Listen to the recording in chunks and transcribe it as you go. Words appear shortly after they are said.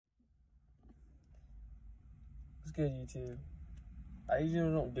What's good, YouTube? I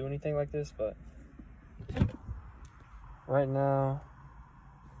usually don't do anything like this, but right now,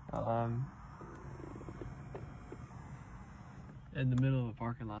 in the middle of a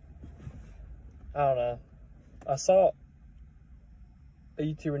parking lot. I don't know. I saw a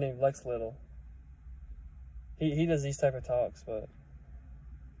YouTuber named Lex Little. He does these type of talks, but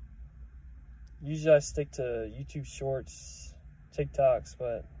usually I stick to YouTube Shorts, TikToks,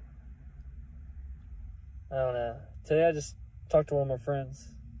 but I don't know. Today I just talked to one of my friends,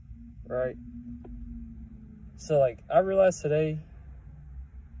 right? So like I realized today,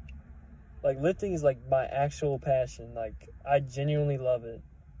 like lifting is like my actual passion. Like I genuinely love it.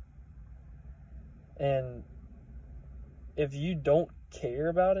 And if you don't care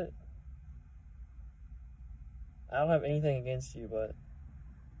about it, I don't have anything against you, but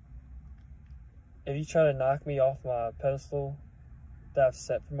if you try to knock me off my pedestal that I've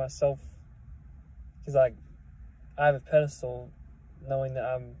set for myself, because like I have a pedestal knowing that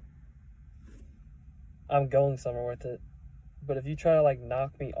I'm going somewhere with it, but if you try to like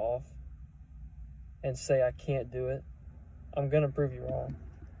knock me off and say I can't do it, I'm gonna prove you wrong.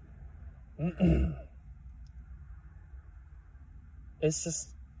 It's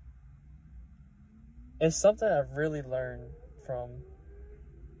something I've really learned from,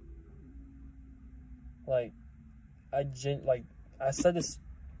 like, I said this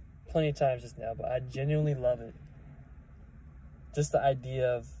plenty of times just now, but I genuinely love it. Just the idea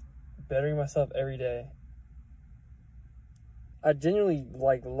of bettering myself every day. I genuinely,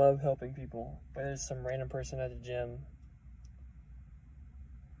 like, love helping people, whether it's some random person at the gym,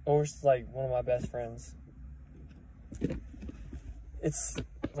 or it's, like, one of my best friends. It's,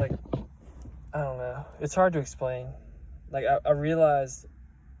 like, I don't know. It's hard to explain. Like, I realized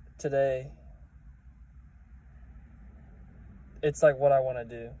today it's, like, what I want to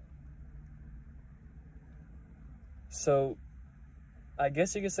do. So, I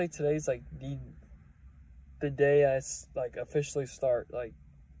guess you could say today's, like, the day I, like, officially start, like,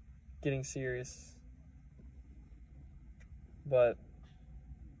 getting serious. But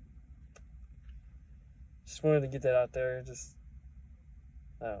just wanted to get that out there. Just,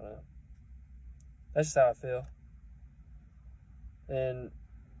 I don't know. That's just how I feel. And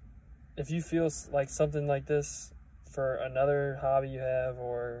if you feel like something like this for another hobby you have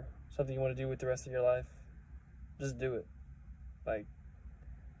or something you want to do with the rest of your life, just do it. Like,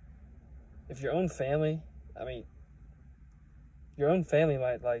 if your own family, I mean, your own family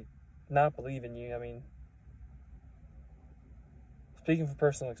might, like, not believe in you. I mean, speaking from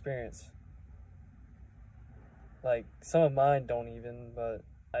personal experience, like, some of mine don't even, but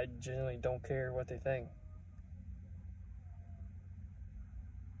I genuinely don't care what they think.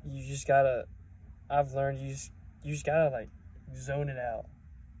 You just gotta, I've learned you just gotta, like, zone it out.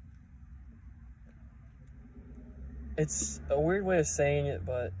 It's a weird way of saying it,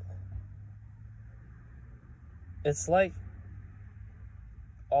 but it's like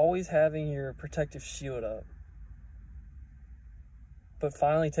always having your protective shield up, but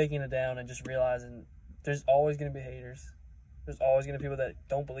finally taking it down and just realizing there's always going to be haters. There's always going to be people that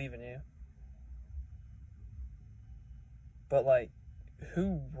don't believe in you. But, like,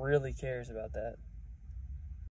 who really cares about that?